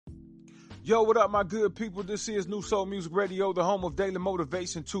Yo, what up, my good people? This is New Soul Music Radio, the home of daily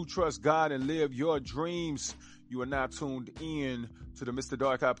motivation to trust God and live your dreams. You are now tuned in to the Mr.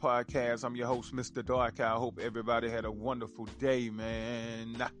 Dark Eye Podcast. I'm your host, Mr. Dark Eye. I hope everybody had a wonderful day,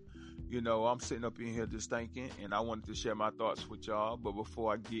 man. You know, I'm sitting up in here just thinking, and I wanted to share my thoughts with y'all. But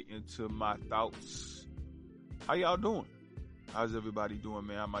before I get into my thoughts, how y'all doing? How's everybody doing,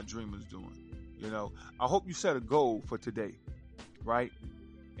 man? How my dreamers doing? You know, I hope you set a goal for today, right?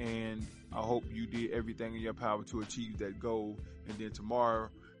 And I hope you did everything in your power to achieve that goal. And then tomorrow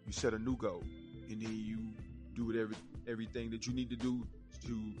you set a new goal, and then you do everything that you need to do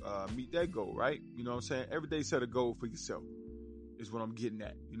to meet that goal, right? You know what I'm saying? Every day set a goal for yourself is what I'm getting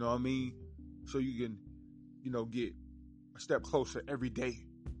at. You know what I mean? So you can, get a step closer every day,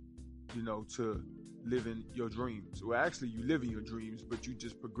 to living your dreams. Well, actually, you living your dreams, but you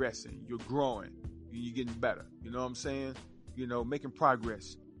just progressing. You're growing. And you're getting better. You know what I'm saying? Making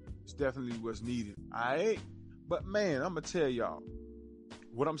progress. It's definitely what's needed. All right? But man, I'm going to tell y'all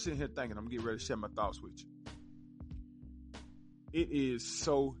what I'm sitting here thinking. I'm getting ready to share my thoughts with you. It is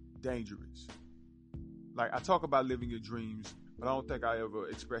so dangerous. Like, I talk about living your dreams, but I don't think I ever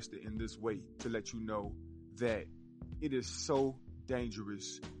expressed it in this way to let you know that it is so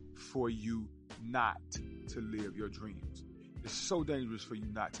dangerous for you not to live your dreams. It's so dangerous for you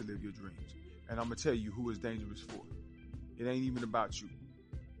not to live your dreams. And I'm going to tell you who it's dangerous for. It ain't even about you.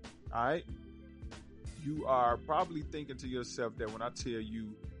 All right? You are probably thinking to yourself that when I tell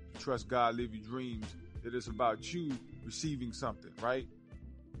you trust God, live your dreams, that it's about you receiving something, right?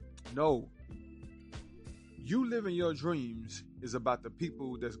 No. You living your dreams is about the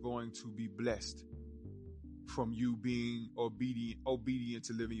people that's going to be blessed from you being obedient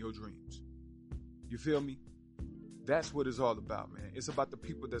to living your dreams. You feel me? That's what it's all about, man. It's about the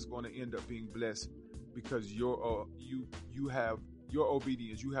people that's going to end up being blessed because you have your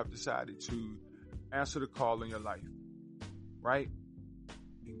obedience. You have decided to answer the call in your life, right?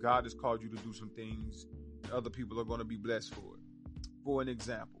 And God has called you to do some things, and other people are going to be blessed for it. For an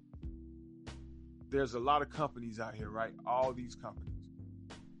example, there's a lot of companies out here, right? All these companies.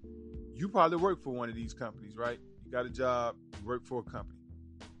 You probably work for one of these companies, right? You got a job, you work for a company.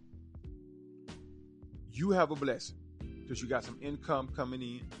 You have a blessing because you got some income coming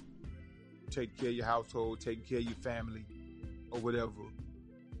in, taking care of your household, taking care of your family, or whatever.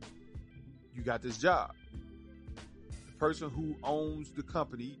 You got this job. The person who owns the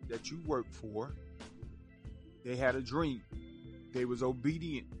company that you work for, they had a dream. They was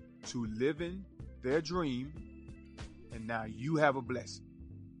obedient to living their dream, and now you have a blessing.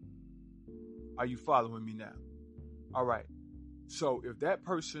 Are you following me now? All right. So if that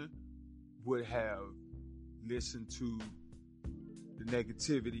person would have listened to the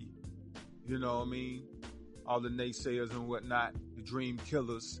negativity, you know what I mean? All the naysayers and whatnot, the dream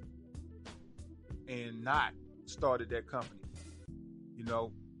killers, and not started that company, you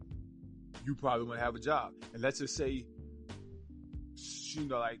probably wouldn't have a job. And let's just say,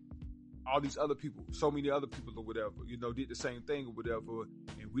 like all these other people, so many other people or whatever, did the same thing or whatever,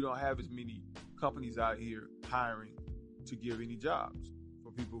 and we don't have as many companies out here hiring to give any jobs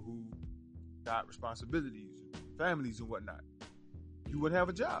for people who got responsibilities, families and whatnot. You wouldn't have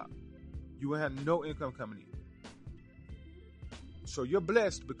a job. You would have no income coming in. So you're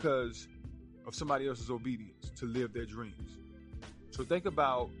blessed because of somebody else's obedience to live their dreams. So think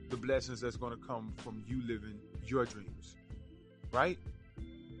about the blessings that's going to come from you living your dreams, right?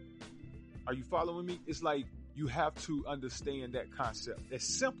 Are you following me? It's like you have to understand that concept.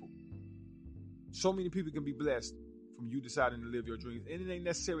 It's simple. So many people can be blessed from you deciding to live your dreams. And it ain't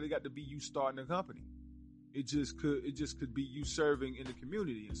necessarily got to be you starting a company. It just could be you serving in the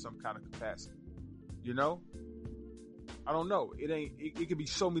community in some kind of capacity. I don't know. It can be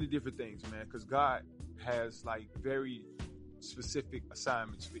so many different things, man, because God has like very specific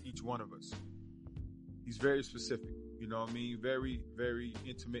assignments for each one of us. He's very specific, you know what I mean? Very, very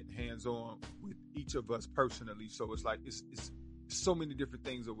intimate, hands-on with each of us personally. So it's like, it's so many different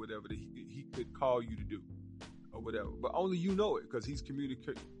things or whatever that he could call you to do or whatever, but only you know it because he's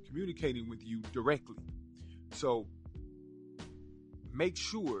communicating with you directly. So make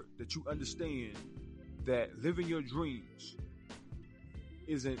sure that you understand that living your dreams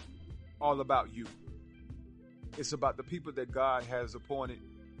isn't all about you. It's about the people that God has appointed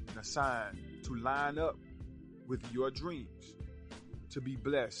and assigned to line up with your dreams, to be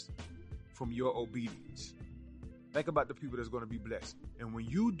blessed from your obedience. Think about the people that's going to be blessed. And when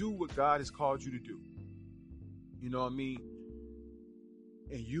you do what God has called you to do, you know what I mean?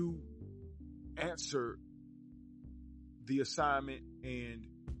 And you answer the assignment and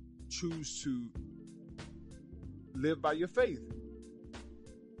choose to live by your faith.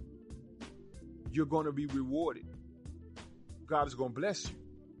 you're going to be rewarded. God is going to bless you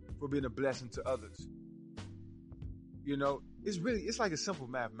for being a blessing to others. You know, it's like a simple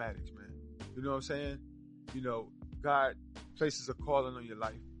mathematics, man. You know what I'm saying? You know, God places a calling on your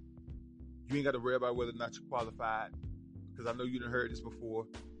life. You ain't got to worry about whether or not you're qualified, because I know you done heard this before.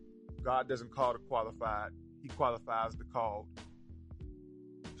 God doesn't call the qualified. He qualifies the called.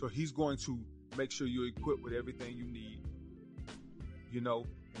 So he's going to make sure you're equipped with everything you need, you know,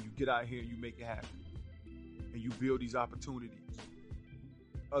 and you get out here and you make it happen. And you build these opportunities.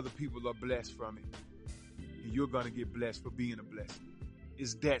 Other people are blessed from it. And you're going to get blessed for being a blessing.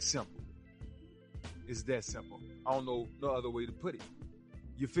 It's that simple. It's that simple. I don't know no other way to put it.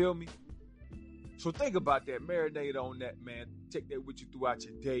 You feel me? So think about that. Marinate on that, man. Take that with you throughout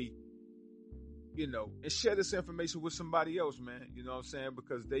your day. You know, and share this information with somebody else, man. You know what I'm saying?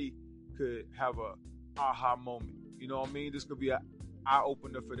 Because they could have a aha moment. You know what I mean? This could be an eye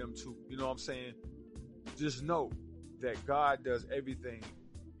opener for them too. You know what I'm saying? Just know that God does everything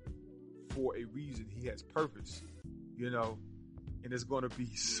for a reason. He has purpose, you know, and it's going to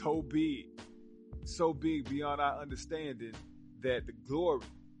be so big beyond our understanding that the glory,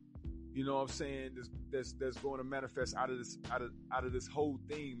 you know what I'm saying, that's going to manifest out of this whole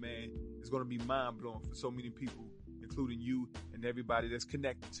thing, man, is going to be mind-blowing for so many people, including you and everybody that's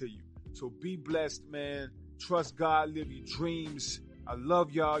connected to you. So be blessed, man. Trust God, live your dreams. I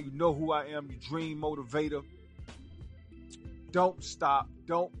love y'all. You know who I am, your dream motivator. Don't stop.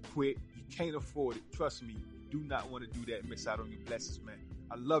 Don't quit. You can't afford it. Trust me. You do not want to do that and miss out on your blessings, man.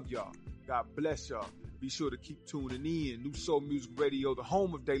 I love y'all. God bless y'all. Be sure to keep tuning in. New Soul Music Radio, the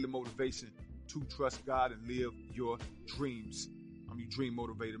home of daily motivation to trust God and live your dreams. I'm your dream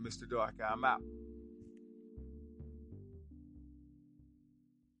motivator, Mr. Dark. I'm out.